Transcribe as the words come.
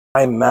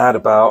I'm mad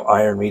about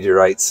iron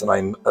meteorites, and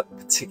I'm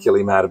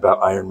particularly mad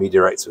about iron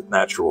meteorites with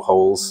natural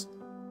holes.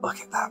 Look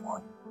at that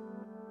one.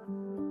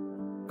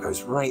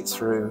 Goes right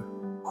through.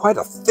 Quite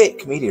a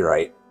thick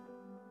meteorite.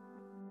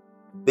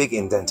 Big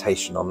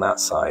indentation on that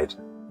side.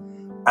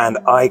 And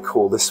I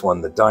call this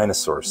one the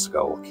dinosaur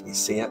skull. Can you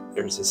see it?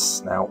 There's his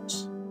snout.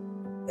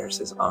 There's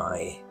his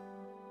eye.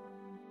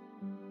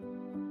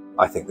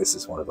 I think this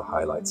is one of the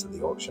highlights of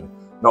the auction.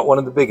 Not one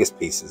of the biggest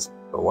pieces,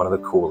 but one of the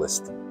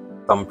coolest.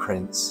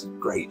 Thumbprints,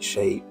 great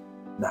shape,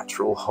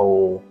 natural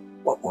hole.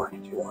 What more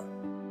could you want?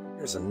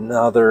 Here's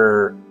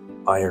another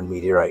iron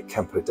meteorite,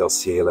 Campo del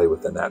Cielo,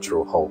 with a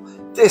natural hole.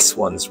 This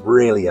one's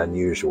really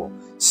unusual.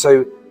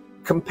 So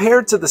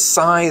compared to the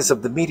size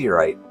of the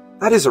meteorite,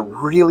 that is a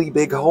really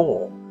big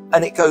hole,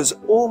 and it goes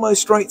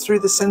almost right through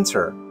the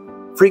center.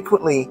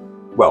 Frequently,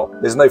 well,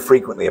 there's no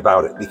frequently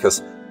about it,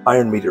 because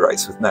iron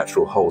meteorites with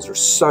natural holes are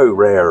so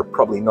rare,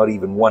 probably not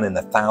even 1 in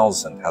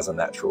 1,000 has a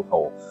natural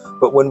hole.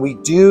 But when we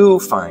do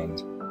find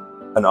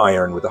an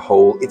iron with a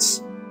hole,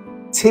 it's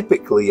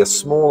typically a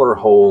smaller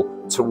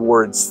hole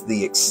towards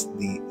the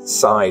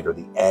side or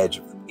the edge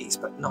of the piece,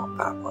 but not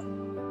that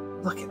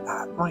one. Look at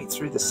that, right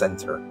through the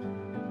center.